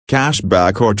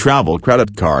Cashback or travel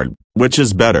credit card, which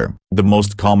is better? The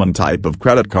most common type of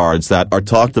credit cards that are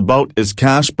talked about is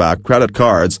cashback credit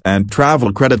cards and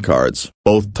travel credit cards.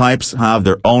 Both types have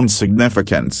their own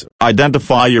significance.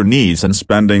 Identify your needs and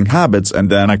spending habits and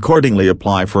then accordingly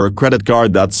apply for a credit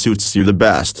card that suits you the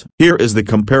best. Here is the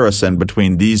comparison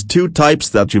between these two types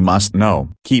that you must know.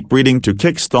 Keep reading to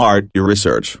kickstart your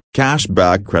research.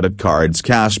 Cashback credit cards.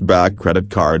 Cashback credit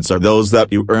cards are those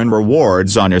that you earn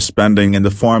rewards on your spending in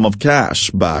the form of cash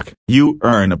back. You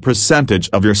earn a percentage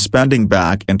of your spending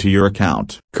back into your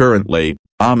account. Currently,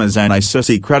 Amazon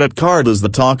ICC credit card is the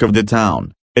talk of the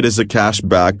town. It is a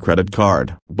cashback credit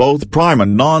card. Both Prime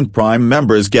and non-Prime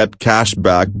members get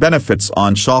cashback benefits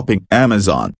on shopping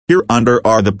Amazon. Here under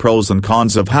are the pros and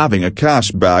cons of having a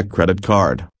cashback credit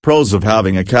card. Pros of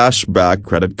having a cashback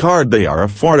credit card: they are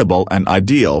affordable and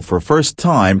ideal for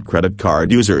first-time credit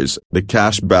card users. The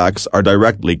cashbacks are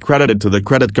directly credited to the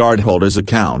credit card holder's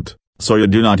account, so you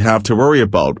do not have to worry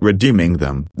about redeeming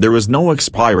them. There is no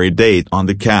expiry date on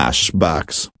the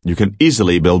cashbacks. You can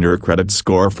easily build your credit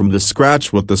score from the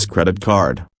scratch with this credit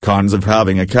card. Cons of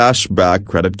having a cashback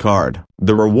credit card: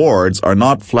 the rewards are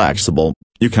not flexible.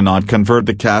 You cannot convert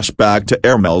the cashback to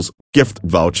air miles, gift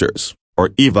vouchers,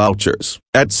 or e-vouchers,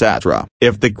 etc.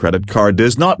 If the credit card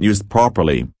is not used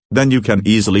properly, then you can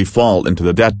easily fall into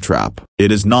the debt trap.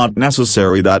 It is not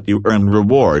necessary that you earn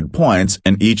reward points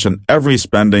in each and every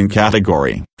spending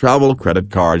category. Travel credit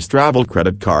cards. Travel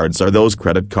credit cards are those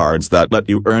credit cards that let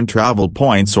you earn travel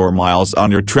points or miles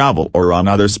on your travel or on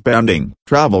other spending.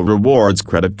 Travel rewards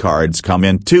credit cards come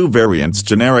in two variants: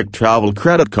 generic travel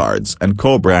credit cards and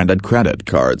co-branded credit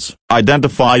cards.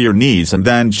 Identify your needs and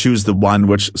then choose the one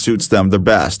which suits them the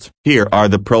best. Here are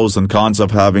the pros and cons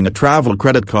of having a travel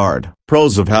credit card.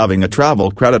 Pros of having a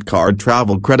travel credit card: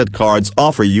 travel credit cards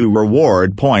offer you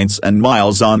reward points and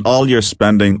miles on all your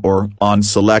spending or on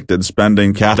selected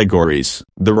spending categories.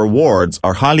 The rewards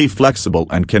are highly flexible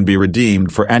and can be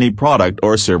redeemed for any product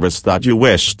or service that you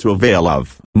wish to avail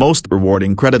of. Most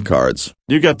rewarding credit cards: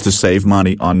 you get to save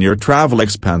money on your travel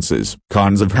expenses.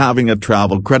 Cons of having a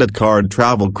travel credit card: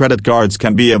 travel credit cards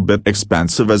can be a bit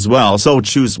expensive as well, so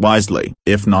choose wisely.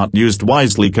 If not used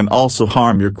wisely, can also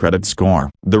harm your credit score.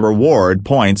 The reward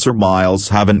points or miles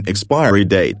have an expiry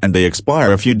date and they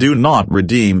expire if you do not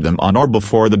redeem them on or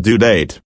before the due date.